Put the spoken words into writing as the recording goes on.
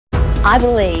I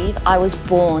believe I was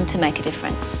born to make a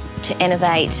difference, to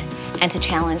innovate and to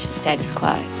challenge the status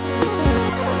quo.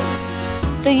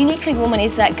 The Uniquely Woman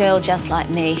is that girl just like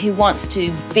me who wants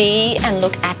to be and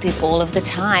look active all of the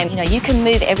time. You know, you can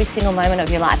move every single moment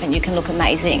of your life and you can look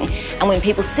amazing. And when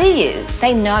people see you,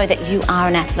 they know that you are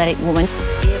an athletic woman.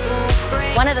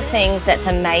 One of the things that's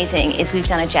amazing is we've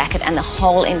done a jacket and the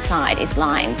whole inside is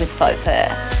lined with faux fur.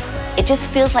 It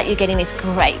just feels like you're getting this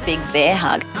great big bear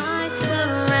hug.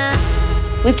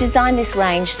 We've designed this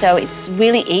range so it's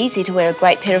really easy to wear a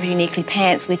great pair of Uniquely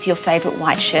pants with your favourite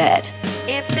white shirt.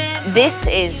 This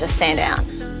is a standout,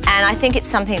 and I think it's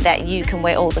something that you can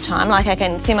wear all the time. Like, I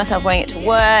can see myself wearing it to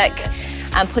work,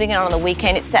 putting it on the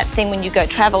weekend. It's that thing when you go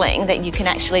travelling that you can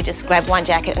actually just grab one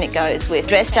jacket and it goes with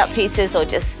dressed up pieces, or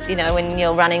just, you know, when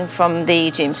you're running from the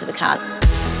gym to the car.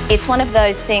 It's one of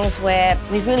those things where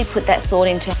we've really put that thought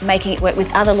into making it work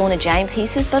with other Lorna Jane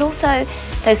pieces, but also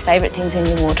those favourite things in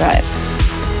your wardrobe.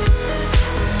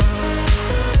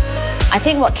 I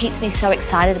think what keeps me so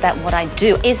excited about what I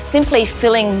do is simply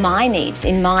filling my needs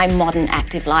in my modern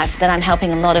active life, that I'm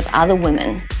helping a lot of other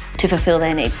women to fulfil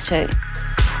their needs too.